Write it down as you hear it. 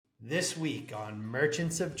This week on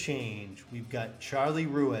Merchants of Change, we've got Charlie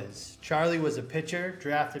Ruiz. Charlie was a pitcher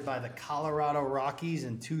drafted by the Colorado Rockies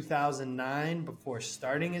in 2009 before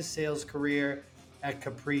starting his sales career at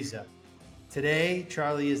Capriza. Today,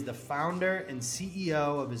 Charlie is the founder and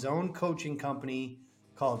CEO of his own coaching company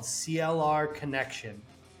called CLR Connection.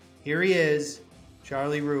 Here he is,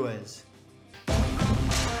 Charlie Ruiz.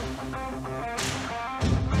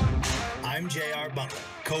 I'm JR Butler,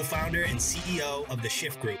 co-founder and CEO of the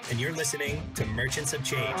Shift Group, and you're listening to Merchants of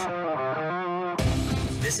Change.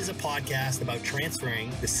 This is a podcast about transferring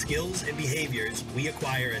the skills and behaviors we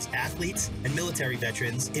acquire as athletes and military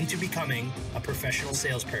veterans into becoming a professional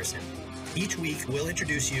salesperson. Each week, we'll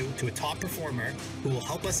introduce you to a top performer who will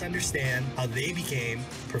help us understand how they became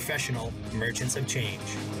professional merchants of change.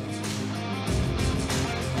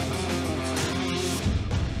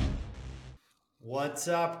 What's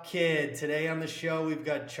up, kid? Today on the show, we've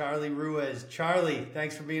got Charlie Ruiz. Charlie,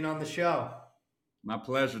 thanks for being on the show. My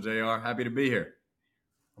pleasure, JR. Happy to be here.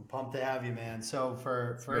 I'm pumped to have you, man. So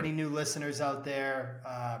for any new listeners out there,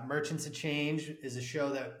 Merchants of Change is a show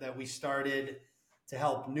that we started to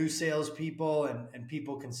help new salespeople and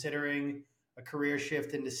people considering a career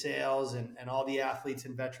shift into sales and all the athletes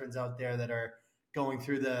and veterans out there that are going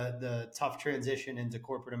through the tough transition into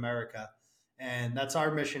corporate America. And that's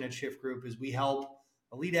our mission at Shift Group is we help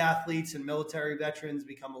elite athletes and military veterans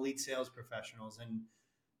become elite sales professionals. And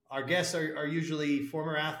our guests are usually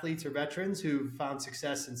former athletes or veterans who've found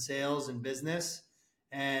success in sales and business.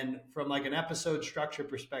 And from like an episode structure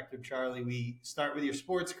perspective, Charlie, we start with your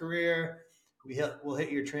sports career. We'll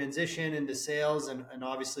hit your transition into sales. And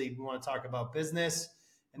obviously we want to talk about business.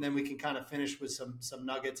 And then we can kind of finish with some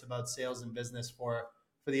nuggets about sales and business for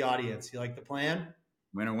the audience. You like the plan?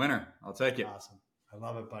 Winner, winner. I'll take it. Awesome. I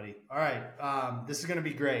love it, buddy. All right. This is going to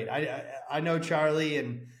be great. I know Charlie,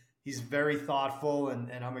 and he's very thoughtful,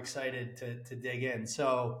 and I'm excited to dig in.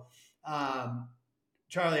 So,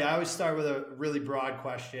 Charlie, I always start with a really broad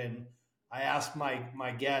question. I ask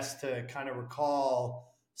my guests to kind of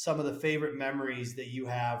recall some of the favorite memories that you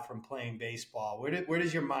have from playing baseball. Where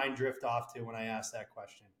does your mind drift off to when I ask that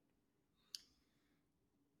question?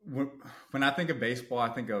 When I think of baseball, I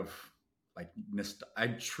think of I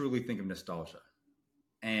truly think of nostalgia,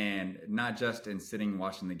 and not just in sitting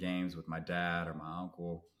watching the games with my dad or my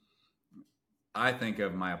uncle. I think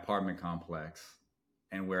of my apartment complex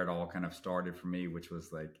and where it all kind of started for me, which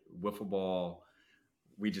was like wiffle ball.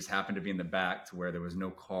 We just happened to be in the back to where there was no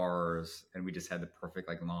cars, and we just had the perfect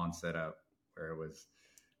lawn setup where it was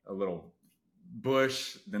a little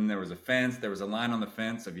bush. Then there was a fence. There was a line on the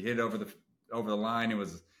fence. So if you hit it over the line, it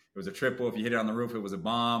was a triple. If you hit it on the roof, it was a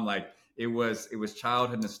bomb. It was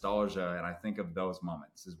childhood nostalgia, and I think of those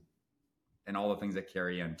moments and all the things that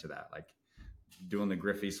carry into that, like doing the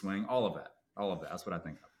Griffey swing, all of that. That's what I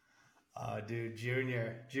think of. Oh, dude,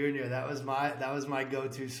 Junior, that was my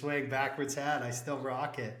go-to swing, backwards hat. I still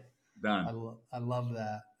rock it. Done. I love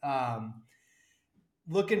that.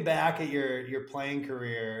 Looking back at your playing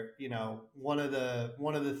career, one of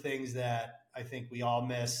the things that I think we all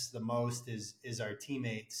miss the most is our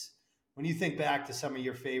teammates. When you think back to some of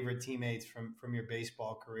your favorite teammates from your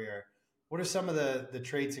baseball career, what are some of the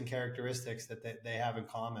traits and characteristics that they have in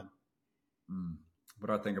common? What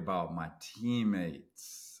do I think about my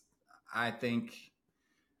teammates? I think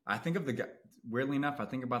of weirdly enough, I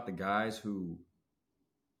think about the guys who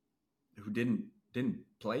didn't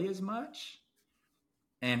play as much,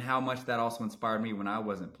 and how much that also inspired me when I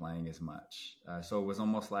wasn't playing as much. So it was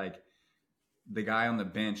almost like the guy on the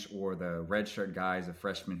bench or the redshirt guy is a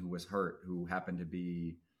freshman who was hurt, who happened to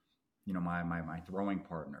be, my throwing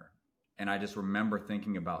partner. And I just remember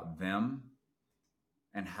thinking about them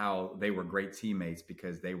and how they were great teammates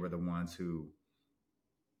because they were the ones who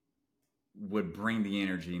would bring the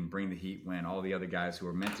energy and bring the heat when all the other guys who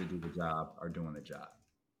are meant to do the job are doing the job.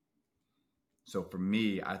 So for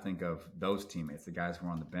me, I think of those teammates, the guys who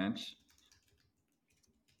are on the bench,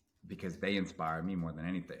 because they inspired me more than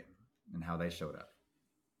anything. And how they showed up.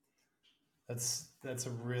 That's a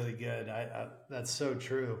really good. That's so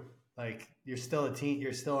true. Like you're still a team.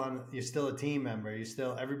 You're still a team member.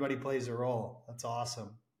 Everybody plays a role. That's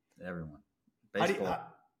awesome. Everyone. Baseball.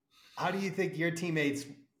 How do you think your teammates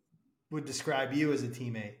would describe you as a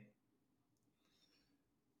teammate?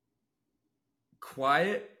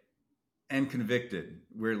 Quiet and convicted.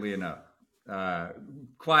 Weirdly enough,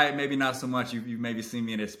 quiet maybe not so much. You maybe seen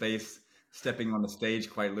me in a space stepping on the stage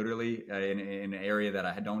quite literally in an area that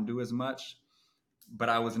I don't do as much. But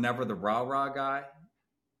I was never the rah-rah guy.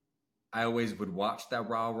 I always would watch that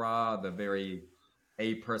rah-rah, the very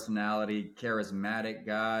A personality, charismatic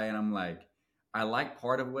guy. And I'm like, I like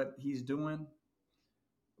part of what he's doing,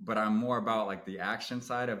 but I'm more about like the action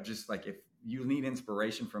side of just like, if you need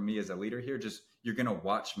inspiration from me as a leader here, just you're going to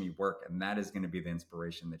watch me work, and that is going to be the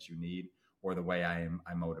inspiration that you need, or the way I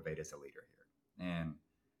motivate as a leader here. And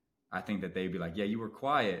I think that they'd be like, yeah, you were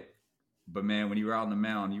quiet, but man, when you were out on the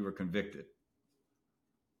mound, you were convicted.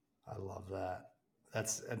 I love that.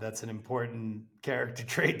 That's an important character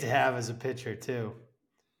trait to have as a pitcher too.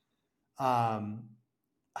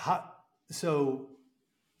 So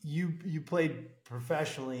you played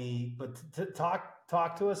professionally, but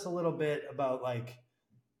talk to us a little bit about like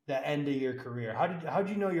the end of your career. How did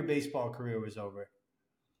you know your baseball career was over?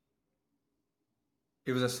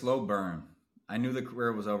 It was a slow burn. I knew the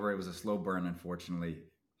career was over. It was a slow burn, unfortunately,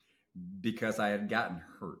 because I had gotten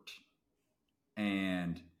hurt.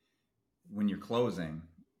 And when you're closing,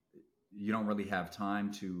 you don't really have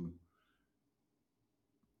time to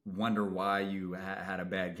wonder why you had a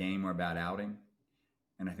bad game or a bad outing.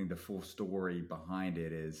 And I think the full story behind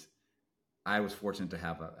it is I was fortunate to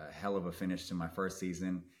have a hell of a finish to my first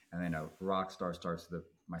season, and then a rock star starts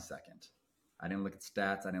my second. I didn't look at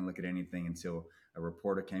stats. I didn't look at anything until a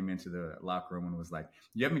reporter came into the locker room and was like,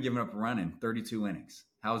 you haven't given up a run in 32 innings.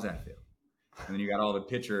 How's that feel? And then you got all the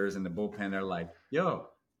pitchers and the bullpen. They're like, yo,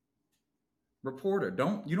 reporter,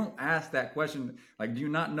 you don't ask that question. Like, do you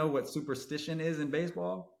not know what superstition is in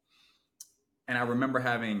baseball? And I remember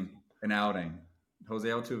having an outing, Jose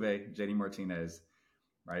Altuve, JD Martinez,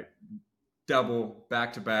 right? Double,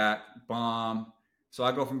 back-to-back, bomb. So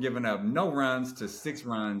I go from giving up no runs to 6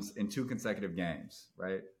 runs in 2 consecutive games,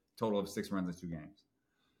 right? Total of 6 runs in 2 games.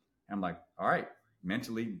 And I'm like, all right,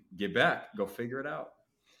 mentally get back, go figure it out.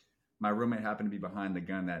 My roommate happened to be behind the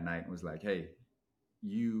gun that night and was like, hey,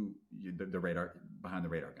 the radar, behind the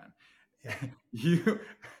radar gun. Yeah.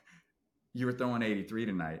 You were throwing 83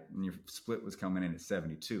 tonight, and your split was coming in at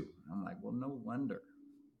 72. I'm like, well, no wonder.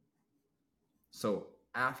 So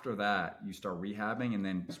after that, you start rehabbing, and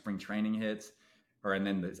then spring training hits, and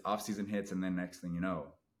then the off season hits, and then next thing you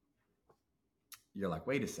know, you're like,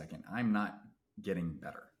 wait a second, I'm not getting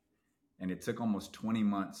better. And it took almost 20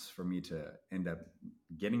 months for me to end up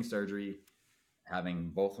getting surgery,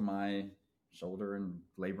 having both of my shoulder and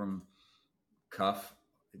labrum cuff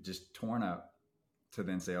just torn up, to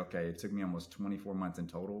then say, okay, it took me almost 24 months in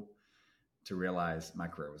total to realize my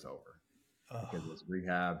career was over. Because it was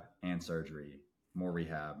rehab and surgery, more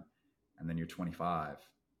rehab, and then you're 25,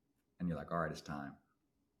 and you're like, all right, it's time.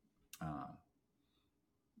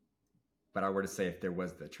 But I were to say, if there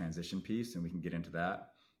was the transition piece, and we can get into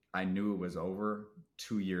that, I knew it was over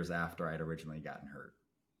 2 years after I'd originally gotten hurt.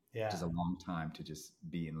 Yeah. Which is a long time to just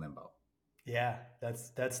be in limbo. Yeah,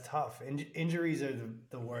 that's tough. Injuries are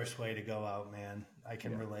the worst way to go out, man. I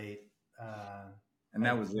can relate. And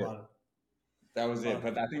that was it. That was it.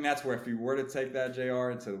 But I think that's where, if you were to take that, JR,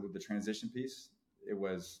 into the transition piece, it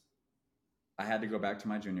was, I had to go back to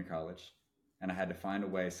my junior college, and I had to find a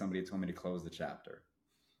way. Somebody told me to close the chapter.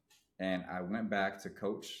 And I went back to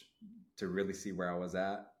coach to really see where I was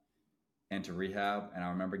at, and to rehab. And I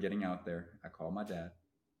remember getting out there. I called my dad.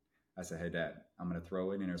 I said, hey, Dad, I'm going to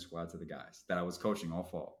throw an inner squad to the guys that I was coaching all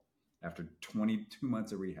fall after 22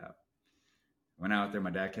 months of rehab. Went out there. My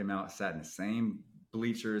dad came out, sat in the same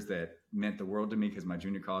bleachers that meant the world to me, because my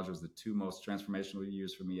junior college was the 2 most transformational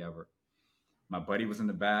years for me ever. My buddy was in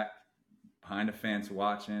the back behind the fence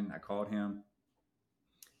watching. I called him.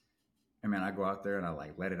 And man, I go out there and I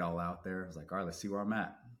like let it all out there. I was like, all right, let's see where I'm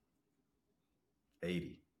at.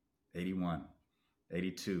 80, 81,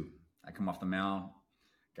 82. I come off the mound.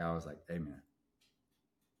 Guy was like, hey man,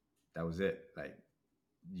 that was it. Like,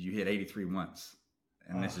 you hit 83 once.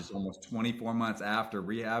 And this is almost 24 months after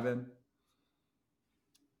rehabbing.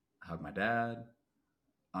 I hugged my dad.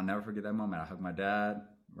 I'll never forget that moment. I hugged my dad,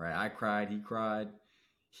 right? I cried, he cried.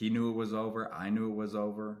 He knew it was over. I knew it was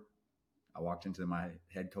over. I walked into my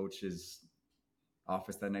head coach's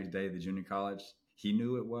office that next day at the junior college. He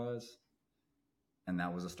knew it was. And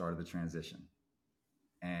that was the start of the transition.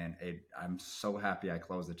 And I'm so happy I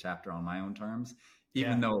closed the chapter on my own terms,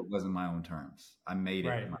 even though it wasn't my own terms. I made it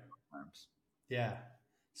on my own terms. Yeah.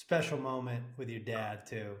 Special moment with your dad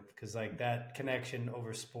too, because like that connection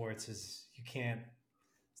over sports is,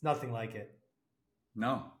 it's nothing like it.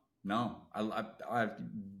 No. I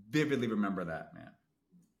vividly remember that, man.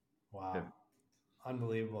 Wow.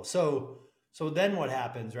 Unbelievable. So then what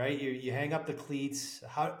happens, right? You hang up the cleats.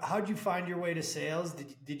 How'd you find your way to sales?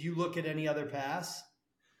 Did you look at any other paths?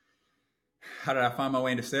 How did I find my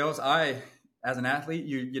way into sales? As an athlete,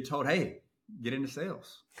 you get told, hey, get into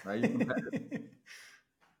sales, right? You're competitive.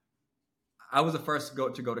 I was the first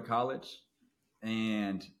to go to college,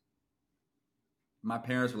 and my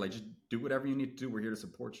parents were like, just do whatever you need to do. We're here to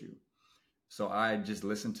support you. So I just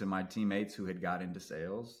listened to my teammates who had got into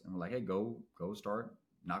sales and were like, hey, go start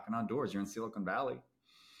knocking on doors. You're in Silicon Valley.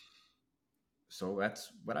 So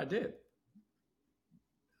that's what I did.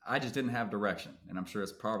 I just didn't have direction. And I'm sure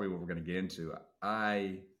it's probably what we're going to get into.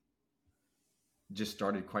 I just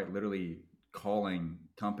started quite literally calling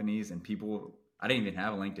companies and people. I didn't even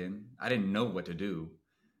have a LinkedIn. I didn't know what to do.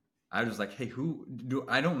 I was like, hey,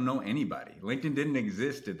 I don't know anybody. LinkedIn didn't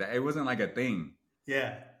exist at that. It wasn't like a thing.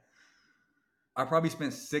 Yeah. I probably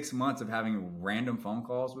spent 6 months of having random phone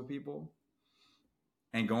calls with people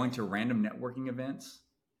and going to random networking events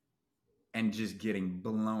and just getting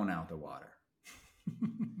blown out the water.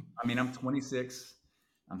 I mean, I'm 26.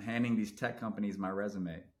 I'm handing these tech companies my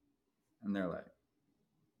resume, and they're like,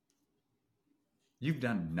 you've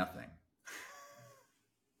done nothing.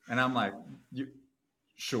 And I'm like,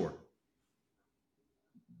 sure.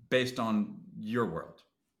 Based on your world.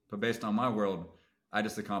 But based on my world, I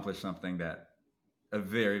just accomplished something that a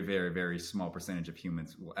very, very, very small percentage of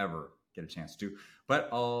humans will ever get a chance to. But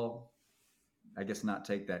I'll, I guess, not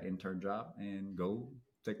take that intern job and go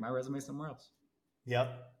take my resume somewhere else.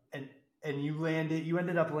 Yep. And you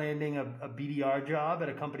ended up landing a BDR job at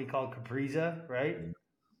a company called Capriza, right?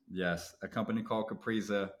 Yes, a company called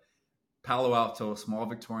Capriza, Palo Alto, small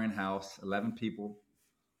Victorian house, 11 people.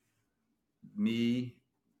 Me,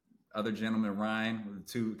 other gentleman, Ryan, the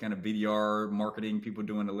two kind of BDR marketing people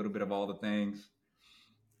doing a little bit of all the things.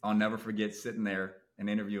 I'll never forget sitting there and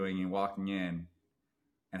interviewing and walking in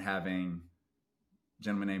and having a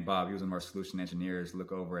gentleman named Bob, he was one of our solution engineers,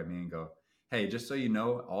 look over at me and go, hey, just so you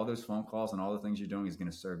know, all those phone calls and all the things you're doing is going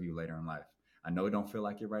to serve you later in life. I know it don't feel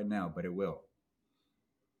like it right now, but it will.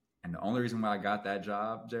 And the only reason why I got that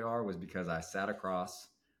job, JR, was because I sat across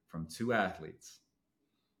from two athletes.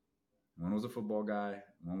 One was a football guy.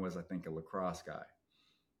 One was, I think, a lacrosse guy.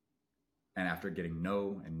 And after getting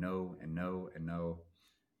no and no and no and no,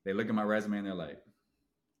 they look at my resume and they're like,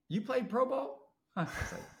 you played pro ball? I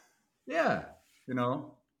was like, yeah, you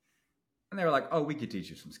know. And they were like, oh, we could teach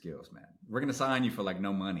you some skills, man. We're going to sign you for like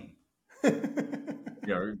no money. You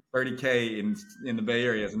know, 30K in the Bay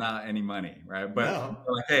Area is not any money, right? But No.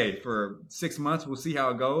 like, hey, for 6 months, we'll see how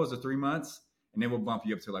it goes, or 3 months, and then we'll bump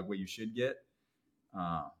you up to like what you should get.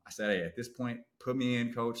 I said, hey, at this point, put me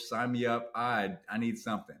in, coach, sign me up. I need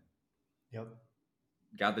something. Yep.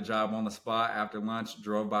 Got the job on the spot after lunch,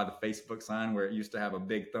 drove by the Facebook sign where it used to have a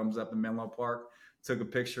big thumbs up in Menlo Park, took a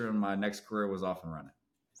picture, and my next career was off and running.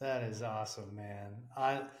 That is awesome, man.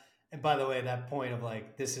 And by the way, that point of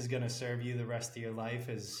like, this is going to serve you the rest of your life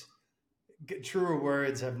is truer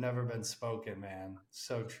words have never been spoken, man.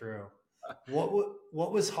 So true.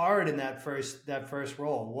 What was hard in that first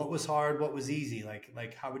role? What was hard? What was easy?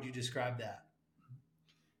 Like how would you describe that?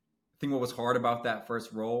 I think what was hard about that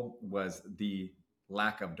first role was the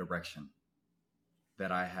lack of direction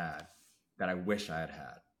that I had, that I wish I had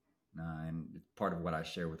had. And part of what I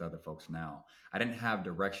share with other folks now. I didn't have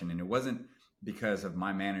direction, and it wasn't because of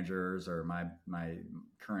my managers or my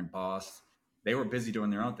current boss. They were busy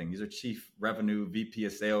doing their own thing. These are chief revenue, VP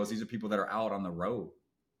of sales. These are people that are out on the road.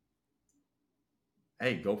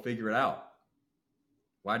 Hey, go figure it out.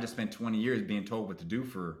 Well, I just spent 20 years being told what to do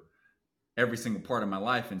for every single part of my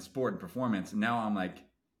life in sport and performance. And now I'm like,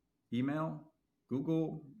 email,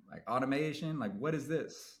 Google, like automation, like what is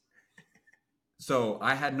this? So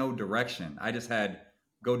I had no direction. I just had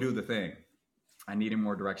go do the thing. I needed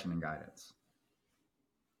more direction and guidance.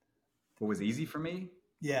 What was easy for me?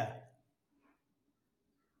 Yeah.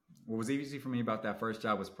 What was easy for me about that first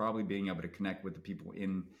job was probably being able to connect with the people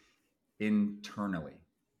internally,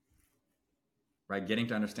 right? Getting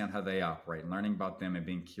to understand how they operate, learning about them and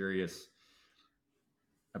being curious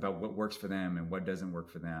about what works for them and what doesn't work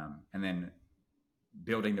for them. And then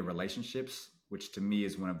building the relationships, which to me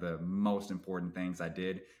is one of the most important things I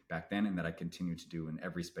did back then and that I continue to do in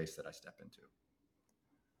every space that I step into.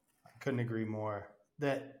 I couldn't agree more.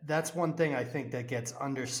 That's one thing I think that gets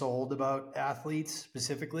undersold about athletes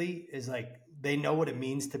specifically is like they know what it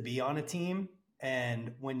means to be on a team.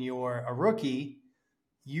 And when you're a rookie,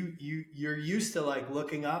 you're used to like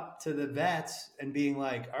looking up to the vets and being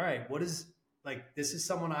like, all right, this is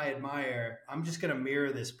someone I admire. I'm just going to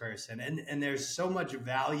mirror this person. And there's so much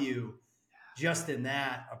value just in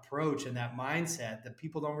that approach and that mindset that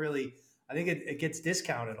people don't really, I think it gets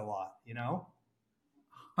discounted a lot, you know?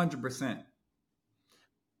 100%.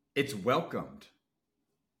 It's welcomed.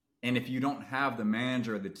 And if you don't have the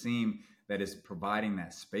manager or the team that is providing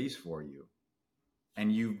that space for you,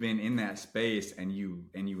 and you've been in that space and you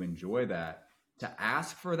enjoy that, to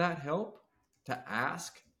ask for that help, to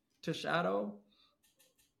ask to shadow,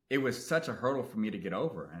 it was such a hurdle for me to get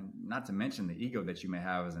over. And not to mention the ego that you may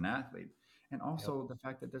have as an athlete. And Yep. also the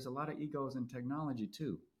fact that there's a lot of egos in technology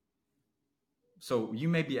too. So you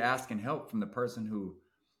may be asking help from the person who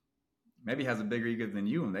maybe has a bigger ego than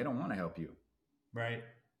you and they don't want to help you. Right.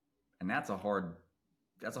 And that's a hard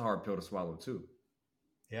pill to swallow too.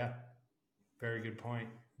 Yeah. Very good point.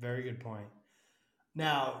 Very good point.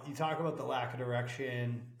 Now, you talk about the lack of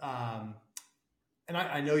direction. And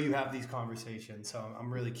I know you have these conversations, so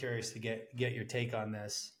I'm really curious to get your take on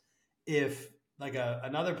this. If like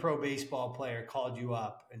another pro baseball player called you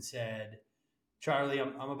up and said, Charlie,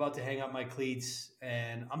 I'm about to hang up my cleats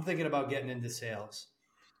and I'm thinking about getting into sales.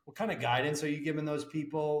 What kind of guidance are you giving those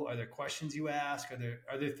people? Are there questions you ask?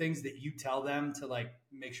 Are there things that you tell them to like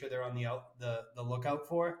make sure they're on the lookout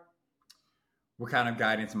for? What kind of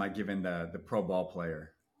guidance am I giving the pro ball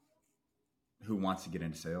player who wants to get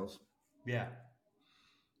into sales? Yeah.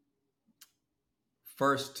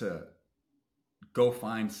 First, to go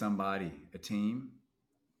find somebody, a team,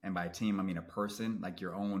 and by team I mean a person, like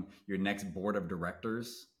your next board of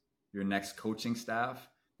directors, your next coaching staff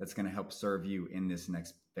that's going to help serve you in this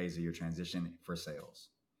next phase of your transition for sales.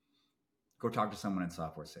 Go talk to someone in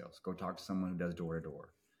software sales. Go talk to someone who does door to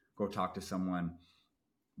door. Go talk to someone,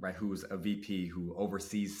 right, who's a VP who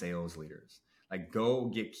oversees sales leaders. Like, go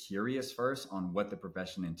get curious first on what the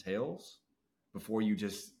profession entails before you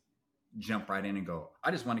just jump right in and go,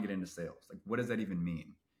 I just want to get into sales. Like, what does that even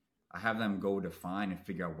mean? I have them go define and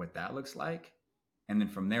figure out what that looks like. And then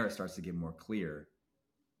from there, it starts to get more clear.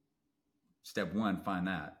 Step one, find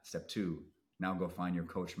that. Step two, now go find your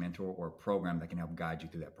coach, mentor, or program that can help guide you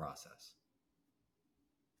through that process.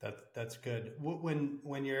 That's good.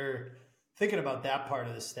 When you're thinking about that part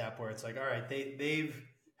of the step where it's like, all right, they've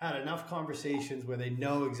had enough conversations where they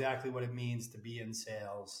know exactly what it means to be in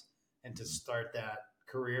sales and to start that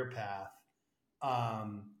career path.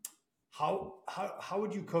 How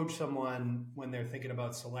would you coach someone when they're thinking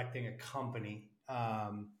about selecting a company?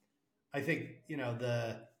 I think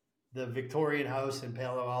the Victorian House in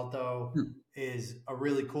Palo Alto is a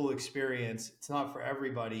really cool experience. It's not for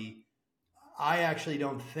everybody. I actually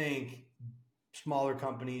don't think smaller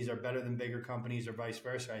companies are better than bigger companies or vice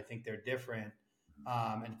versa. I think they're different,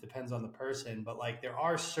 and it depends on the person. But like, there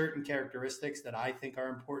are certain characteristics that I think are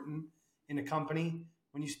important in a company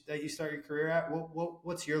when you start your career at.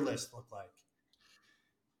 What's your list look like?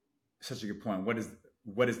 Such a good point. What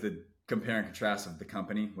is the compare and contrast of the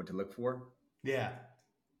company? What to look for? Yeah.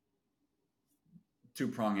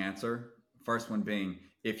 Two-prong answer. First one being,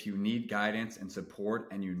 if you need guidance and support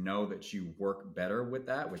and you know that you work better with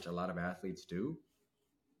that, which a lot of athletes do,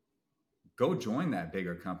 go join that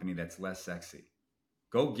bigger company that's less sexy.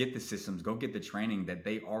 Go get the systems, go get the training that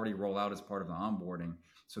they already roll out as part of the onboarding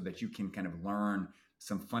so that you can kind of learn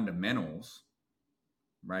some fundamentals,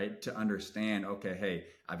 right? To understand, okay, hey,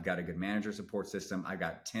 I've got a good manager support system. I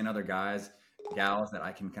got 10 other guys, gals that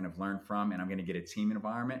I can kind of learn from, and I'm going to get a team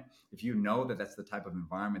environment. If you know that that's the type of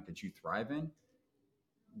environment that you thrive in,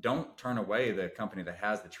 don't turn away the company that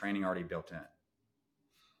has the training already built in.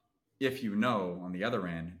 If you know on the other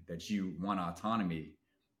end that you want autonomy,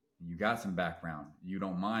 you got some background, you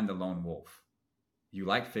don't mind the lone wolf, you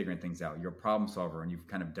like figuring things out, you're a problem solver, and you've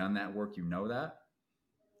kind of done that work, you know that,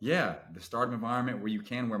 yeah, the startup environment where you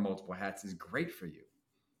can wear multiple hats is great for you.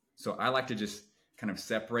 So I like to just kind of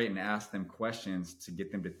separate and ask them questions to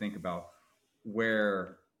get them to think about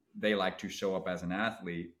where they like to show up as an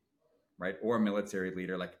athlete, right? Or a military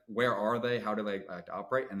leader. Like, where are they? How do they like to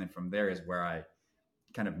operate? And then from there is where I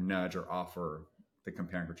kind of nudge or offer the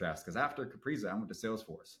compare and contrast. Because after Capriza, I went to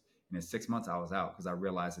Salesforce. And in 6 months, I was out because I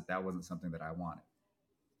realized that that wasn't something that I wanted.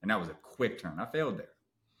 And that was a quick turn. I failed there.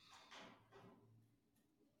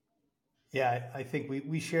 Yeah, I think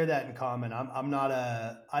we share that in common.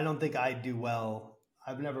 I don't think I do well.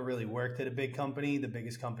 I've never really worked at a big company. The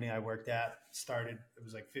biggest company I worked at it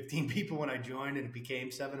was like 15 people when I joined, and it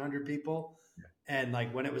became 700 people. Yeah. And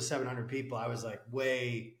like, when it was 700 people, I was like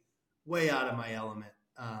way out of my element.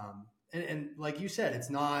 And like you said,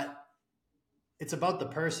 it's about the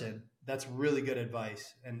person. That's really good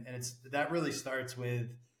advice. And that really starts with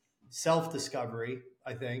self-discovery,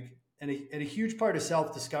 I think. And a huge part of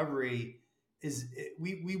self-discovery is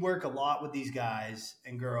we work a lot with these guys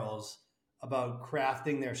and girls about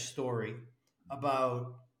crafting their story,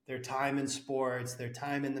 about their time in sports, their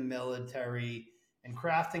time in the military, and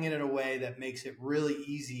crafting it in a way that makes it really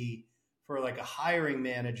easy for like a hiring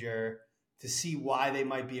manager to see why they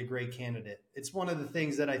might be a great candidate. It's one of the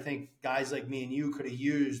things that I think guys like me and you could have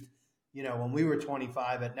used, when we were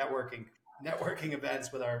 25 at networking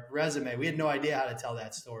events with our resume. We had no idea how to tell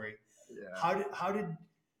that story. Yeah.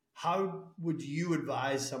 How would you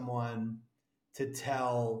advise someone to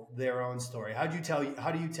tell their own story? How do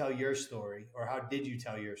you tell your story, or how did you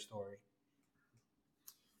tell your story?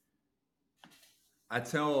 I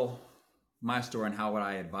tell my story and how would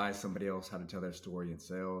I advise somebody else how to tell their story in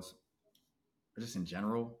sales, or just in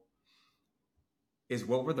general, is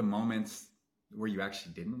what were the moments where you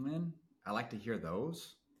actually didn't win? I like to hear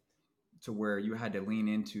those, to where you had to lean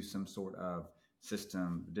into some sort of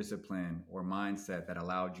system, discipline, or mindset that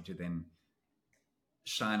allowed you to then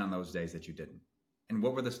shine on those days that you didn't. And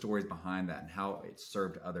what were the stories behind that and how it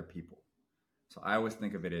served other people? So I always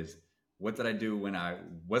think of it as, what did I do when I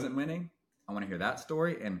wasn't winning? I want to hear that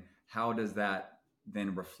story. And how does that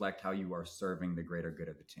then reflect how you are serving the greater good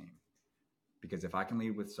of the team? Because if I can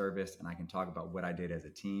lead with service and I can talk about what I did as a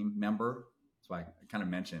team member, so I kind of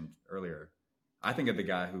mentioned earlier, I think of the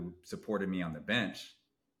guy who supported me on the bench,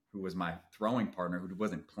 who was my throwing partner, who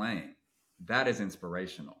wasn't playing. That is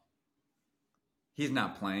inspirational. He's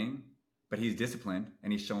not playing, but he's disciplined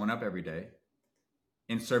and he's showing up every day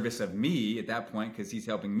in service of me at that point, because he's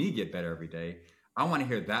helping me get better every day. I want to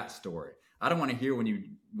hear that story. I don't want to hear when you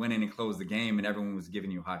went in and closed the game and everyone was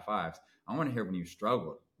giving you high fives. I want to hear when you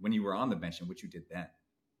struggled, when you were on the bench and what you did then.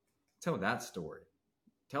 Tell that story.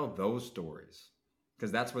 Tell those stories,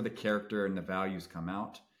 because that's where the character and the values come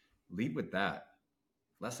out. Lead with that.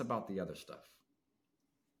 Less about the other stuff.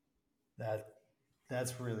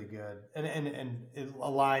 That's really good. And it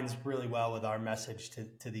aligns really well with our message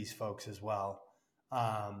to these folks as well.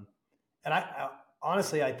 And I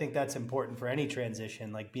honestly, I think that's important for any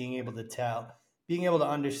transition, like being able to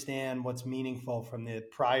understand what's meaningful from the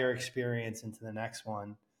prior experience into the next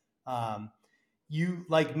one. You,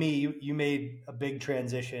 like me, you made a big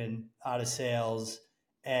transition out of sales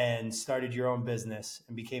and started your own business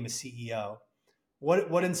and became a CEO.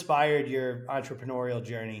 What inspired your entrepreneurial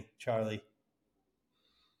journey, Charlie?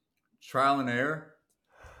 Trial and error.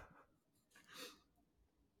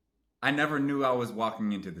 I never knew I was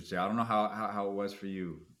walking into this job. I don't know how it was for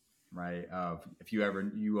you, right? If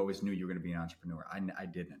you always knew you were going to be an entrepreneur. I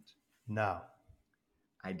didn't. No,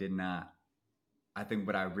 I did not. I think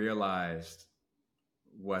what I realized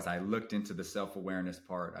was I looked into the self-awareness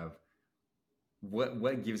part of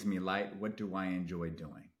what gives me light, what do I enjoy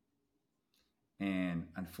doing? And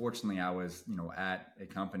unfortunately, I was, at a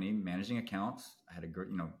company managing accounts. I had a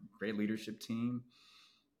great leadership team.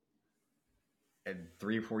 At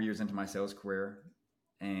 3 or 4 years into my sales career,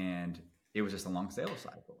 and it was just a long sales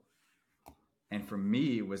cycle. And for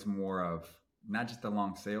me, it was more of not just a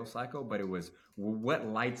long sales cycle, but it was what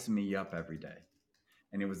lights me up every day.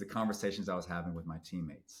 And it was the conversations I was having with my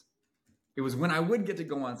teammates. It was when I would get to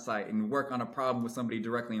go on site and work on a problem with somebody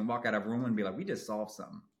directly and walk out of a room and be like, we just solved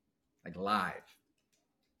something, like live.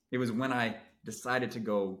 It was when I decided to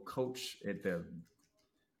go coach at the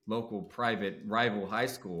local private rival high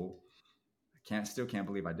school. Still can't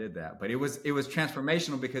believe I did that, but it was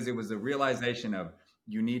transformational, because it was a realization of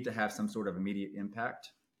you need to have some sort of immediate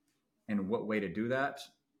impact. And what way to do that?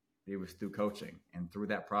 It was through coaching. And through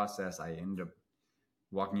that process, I ended up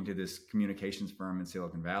walking into this communications firm in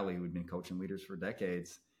Silicon Valley who had been coaching leaders for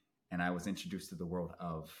decades. And I was introduced to the world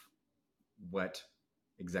of what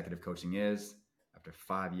executive coaching is. After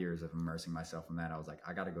 5 years of immersing myself in that, I was like,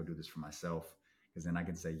 I got to go do this for myself, because then I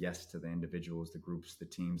can say yes to the individuals, the groups, the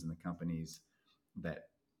teams, and the companies that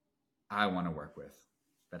I want to work with,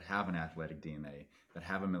 that have an athletic DNA, that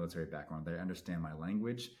have a military background, that understand my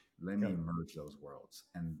language. Let me merge those worlds.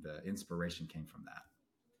 And the inspiration came from that.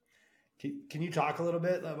 Can you talk a little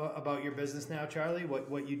bit about your business now, Charlie?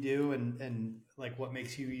 What you do and like what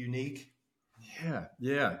makes you unique?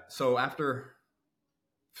 Yeah. So after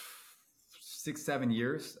 6-7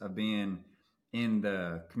 years of being in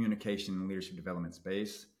the communication and leadership development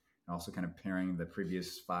space, and also kind of pairing the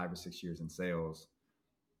previous 5 or 6 years in sales,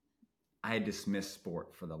 I had dismissed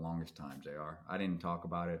sport for the longest time, JR. I didn't talk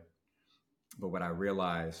about it. But what I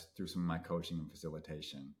realized through some of my coaching and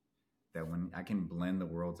facilitation, that when I can blend the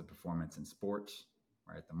worlds of performance and sports,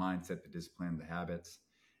 right, the mindset, the discipline, the habits,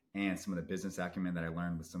 and some of the business acumen that I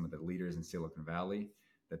learned with some of the leaders in Silicon Valley,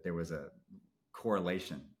 that there was a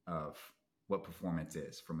correlation of what performance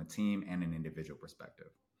is from a team and an individual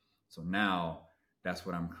perspective. So now that's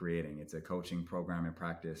what I'm creating. It's a coaching program and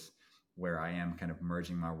practice where I am kind of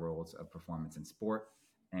merging my worlds of performance in sport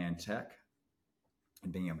and tech,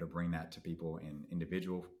 and being able to bring that to people in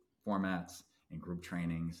individual formats and group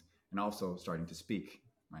trainings, and also starting to speak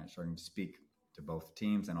to both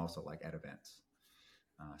teams and also like at events.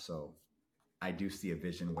 So I do see a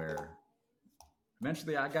vision where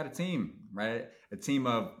eventually I got a team, right? A team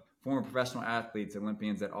of former professional athletes,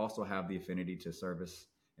 Olympians that also have the affinity to service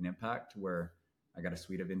and impact, where I got a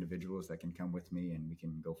suite of individuals that can come with me and we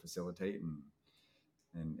can go facilitate and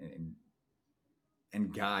and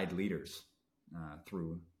guide leaders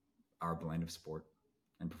through our blend of sport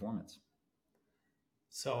and performance.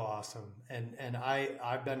 So awesome. And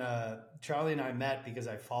I've been Charlie and I met because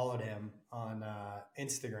I followed him on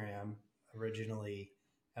Instagram originally,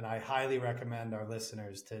 and I highly recommend our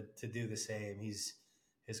listeners to do the same.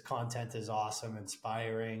 His content is awesome,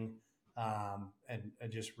 inspiring, and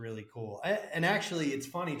just really cool. And actually, it's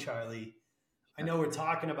funny, Charlie. I know we're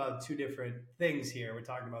talking about two different things here. We're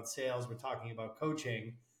talking about sales, we're talking about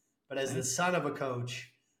coaching, but as the son of a coach,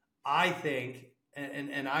 I think,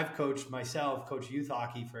 and I've coached myself, coached youth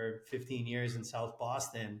hockey for 15 years in South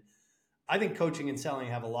Boston. I think coaching and selling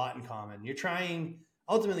have a lot in common.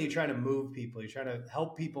 Ultimately, you're trying to move people. You're trying to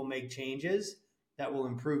help people make changes that will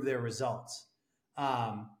improve their results.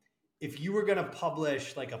 If you were going to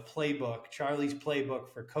publish like a playbook, Charlie's playbook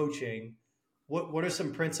for coaching, what are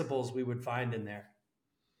some principles we would find in there?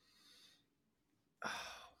 Oh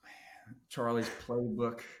man, Charlie's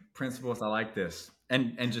playbook principles. I like this,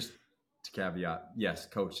 and just to caveat, yes,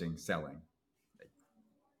 coaching, selling,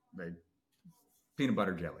 like peanut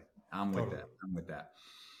butter jelly. I'm with Totally. that. I'm with that.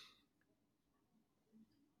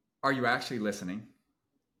 Are you actually listening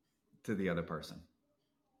to the other person,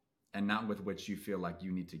 and not with what you feel like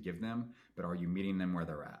you need to give them, but are you meeting them where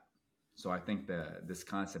they're at? So I think this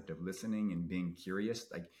concept of listening and being curious,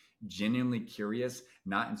 like genuinely curious,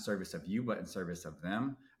 not in service of you, but in service of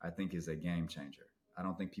them, I think is a game changer. I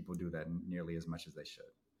don't think people do that nearly as much as they should.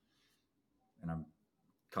 And I'm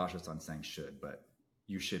cautious on saying should, but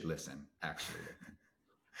you should listen, actually.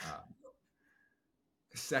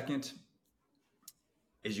 Second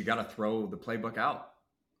is you got to throw the playbook out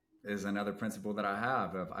is another principle that I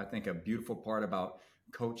have. I think a beautiful part about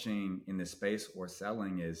coaching in this space or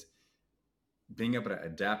selling is being able to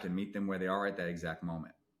adapt and meet them where they are at that exact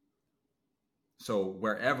moment. So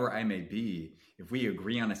wherever I may be, if we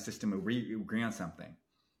agree on a system, we agree on something.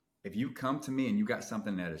 If you come to me and you got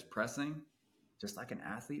something that is pressing, just like an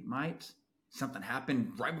athlete might, something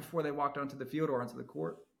happened right before they walked onto the field or onto the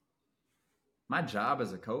court. My job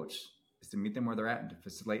as a coach is to meet them where they're at and to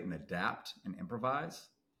facilitate and adapt and improvise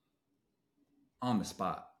on the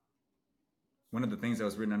spot. One of the things that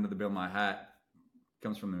was written under the bill of my hat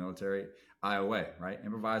comes from the military, IOA, right?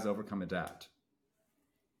 Improvise, overcome, adapt.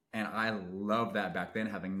 And I love that back then,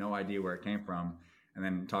 having no idea where it came from. And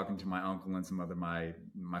then talking to my uncle and some other my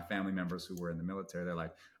family members who were in the military, they're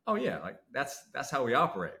like, "Oh yeah, like that's how we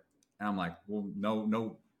operate." And I'm like, "Well,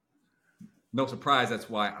 no surprise. That's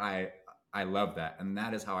why I love that, and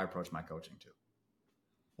that is how I approach my coaching too."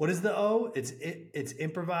 What is the O? It's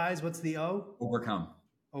improvise. What's the O?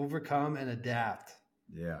 Overcome And adapt.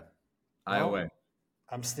 Yeah. Well, IOA.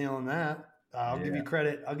 I'm stealing that. I'll give you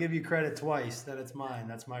credit. I'll give you credit twice. Then it's mine.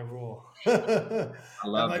 That's my rule. I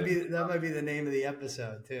love it. That might be the name of the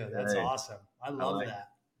episode too. That's Hey, awesome. I love like that.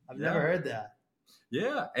 I've never heard that.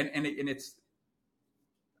 Yeah, and it's.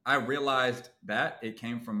 I realized that it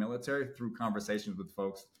came from military through conversations with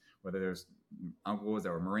folks, whether there's uncles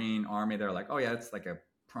that were Marine, Army. They're like, "Oh yeah, it's like a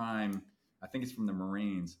prime. I think it's from the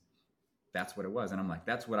Marines." That's what it was, and I'm like,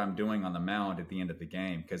 "That's what I'm doing on the mound at the end of the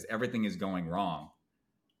game because everything is going wrong."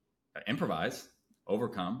 Improvise,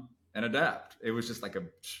 overcome, and adapt. It was just like a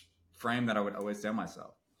frame that I would always tell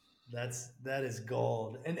myself. That is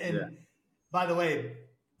gold. And by the way,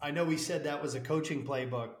 I know we said that was a coaching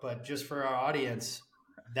playbook, but just for our audience,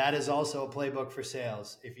 that is also a playbook for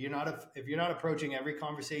sales. If you're not approaching every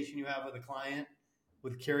conversation you have with a client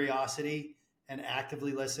with curiosity and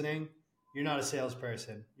actively listening, you're not a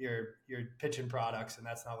salesperson. You're pitching products, and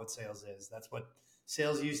that's not what sales is. That's what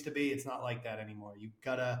sales used to be. It's not like that anymore. You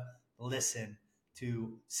gotta listen,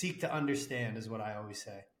 to seek to understand is what I always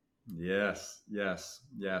say. Yes.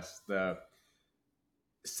 The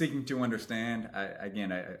seeking to understand. I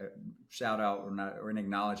shout out or an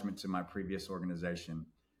acknowledgement to my previous organization.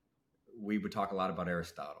 We would talk a lot about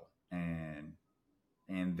Aristotle, and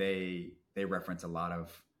they reference a lot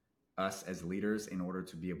of us as leaders. In order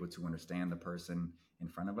to be able to understand the person in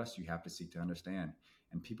front of us, you have to seek to understand.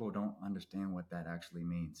 And people don't understand what that actually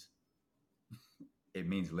means. It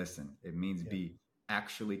means listen. It means be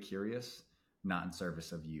actually curious, not in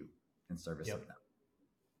service of you, in service of them.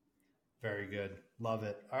 Very good. Love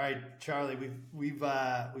it. All right, Charlie, we've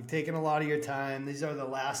taken a lot of your time. These are the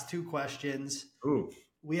last two questions. Ooh.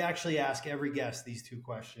 We actually ask every guest these two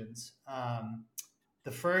questions.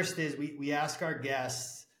 The first is we ask our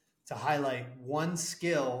guests to highlight one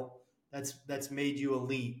skill that's made you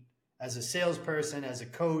elite as a salesperson, as a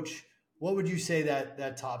coach. What would you say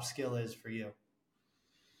that top skill is for you?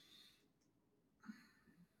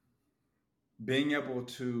 Being able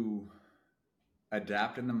to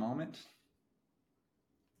adapt in the moment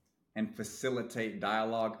and facilitate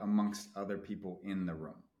dialogue amongst other people in the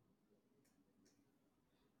room.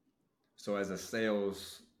 So as a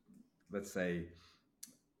sales, let's say,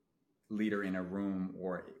 leader in a room,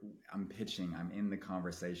 or I'm pitching, I'm in the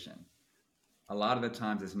conversation. A lot of the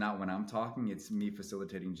times it's not when I'm talking, it's me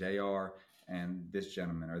facilitating JR and this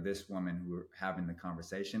gentleman or this woman who are having the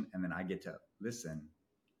conversation. And then I get to listen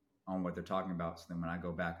on what they're talking about. So then when I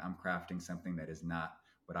go back, I'm crafting something that is not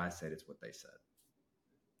what I said, it's what they said.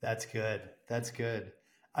 That's good. That's good.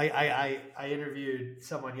 I interviewed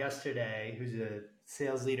someone yesterday who's a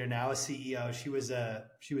sales leader, now a CEO. She was a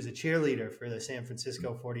cheerleader for the San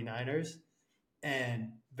Francisco 49ers,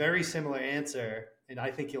 and very similar answer. And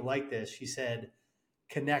I think you'll like this. She said,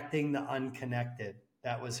 connecting the unconnected.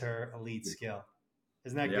 That was her elite skill.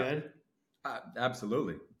 Isn't that good?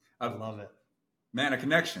 Absolutely. I love it. Man, a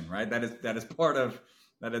connection, right? That is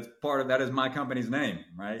my company's name,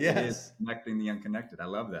 right? Yes. It is connecting the unconnected. I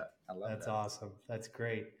love that. That's awesome. That's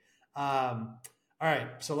great. All right.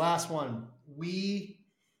 So last one, we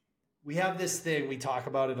have this thing, we talk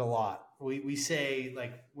about it a lot. We say,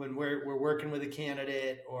 like, when we're working with a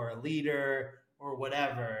candidate or a leader or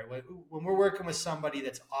whatever, when we're working with somebody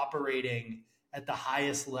that's operating at the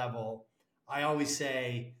highest level, I always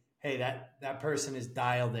say, hey, that person is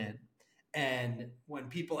dialed in. And when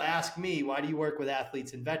people ask me, why do you work with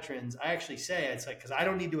athletes and veterans? I actually say, it's like, because I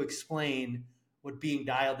don't need to explain what being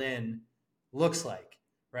dialed in looks like,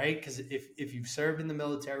 right? Because if you've served in the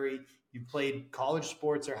military, you've played college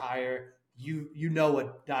sports or higher, you know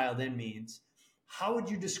what dialed in means. How would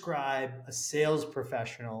you describe a sales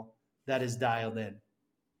professional that is dialed in?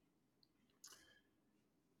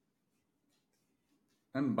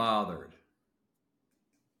 Unbothered.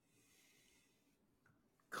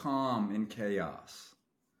 Calm in chaos.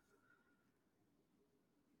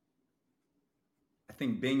 I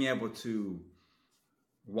think being able to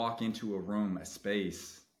walk into a room, a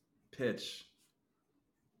space, pitch,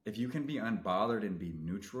 if you can be unbothered and be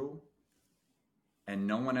neutral and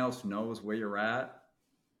no one else knows where you're at,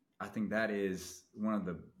 I think that is one of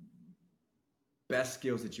the best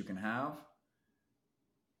skills that you can have.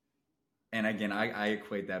 And again, I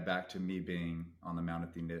equate that back to me being on the mound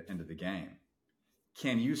at the end of the game.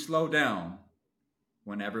 Can you slow down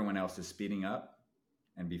when everyone else is speeding up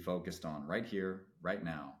and be focused on right here, right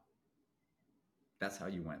now? That's how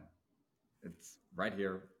you win. It's right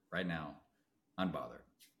here, right now, unbothered.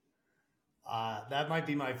 That might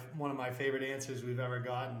be one of my favorite answers we've ever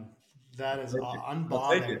gotten. That is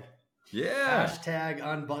unbothered. Yeah. Hashtag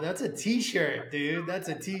unbothered. That's a t-shirt, dude. That's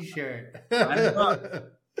a t-shirt.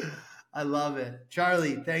 I love it.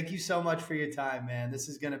 Charlie, thank you so much for your time, man. This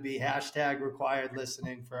is going to be hashtag required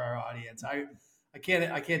listening for our audience. I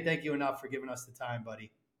can't thank you enough for giving us the time,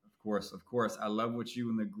 buddy. Of course. I love what you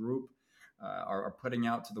and the group are putting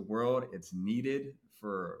out to the world. It's needed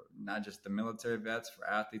for not just the military vets, for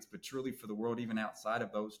athletes, but truly for the world, even outside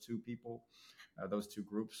of those two people, those two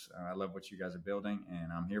groups. I love what you guys are building,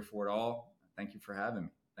 and I'm here for it all. Thank you for having me.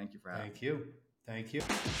 Thank you. Thank you.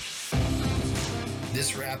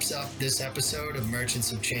 This wraps up this episode of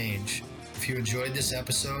Merchants of Change. If you enjoyed this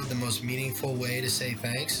episode, the most meaningful way to say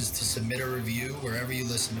thanks is to submit a review wherever you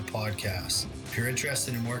listen to podcasts. If you're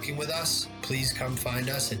interested in working with us, please come find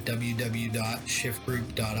us at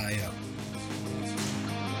www.shiftgroup.io.